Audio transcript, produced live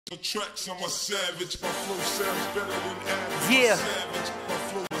Tracks, I'm a savage. My flow sounds better than average. Yeah.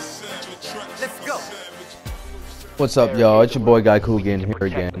 Let's go. What's up, y'all? It's your boy Gaikugen here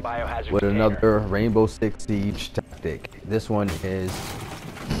again with another Rainbow Six Siege tactic. This one is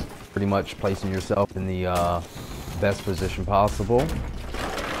pretty much placing yourself in the best position possible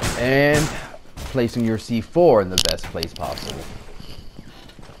and placing your C4 in the best place possible.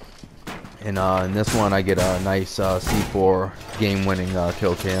 And in this one, I get a nice C4 game-winning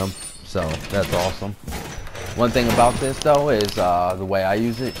kill cam, so that's awesome. One thing about this though is the way I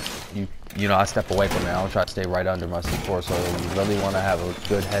use it. You know, I step away from it. I don't try to stay right under my C4. So you really want to have a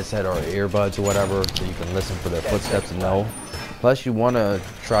good headset or earbuds or whatever, so you can listen for their footsteps and know. Plus, you want to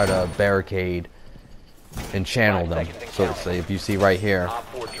try to barricade and channel them. So to say, if you see right here,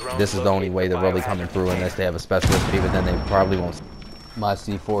 this is the only way they're really coming through, unless they have a specialist feed, but then they probably won't. My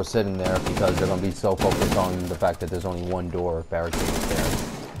C4 sitting there because they're going to be so focused on the fact that there's only one door barricaded there.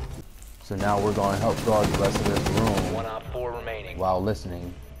 So now we're going to help guard the rest of this room while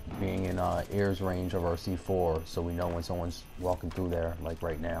listening, being in ears range of our C4, so we know when someone's walking through there, like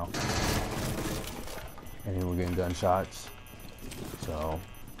right now. And then we're getting gunshots. So,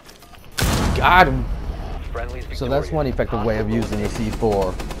 got him! So that's one effective way of using the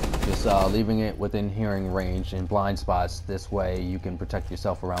C4. Just leaving it within hearing range in blind spots. This way you can protect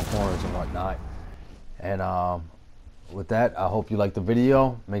yourself around corners and whatnot. And with that, I hope you liked the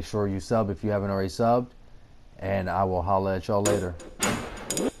video. Make sure you sub if you haven't already subbed. And I will holla at y'all later.